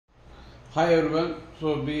Hi everyone,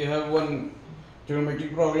 so we have one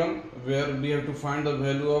trigonometric problem where we have to find the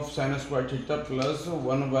value of sin square theta plus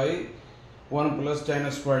 1 by 1 plus tan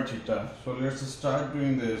square theta. So let's start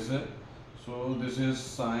doing this. So this is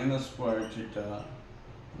sin square theta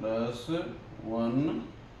plus 1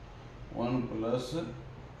 plus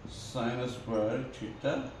sin square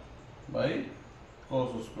theta by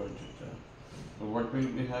cos square theta. So what will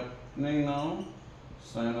be happening now?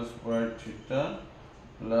 Sin square theta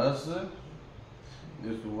plus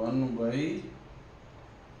this 1 by,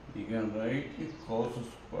 you can write cos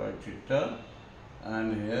square theta,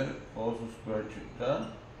 and here cos square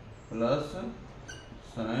theta plus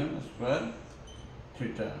sin square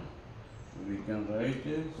theta. We can write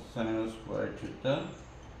sin square theta,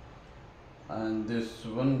 and this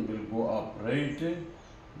one will go up, right?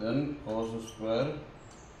 Then cos square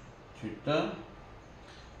theta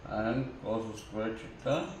and cos square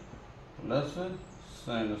theta plus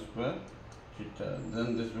sin square theta.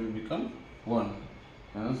 Then this will become 1.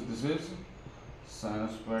 Hence this is sin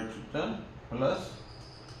square theta plus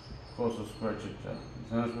cos square theta.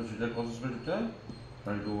 Sin square theta, cos square theta,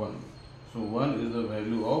 equal to 1. So 1 is the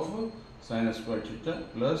value of sin square theta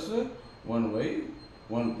plus 1 by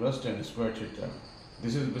 1 plus tan square theta.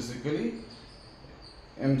 This is basically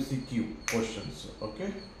MCQ questions.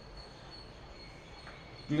 Okay.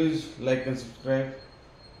 Please like and subscribe.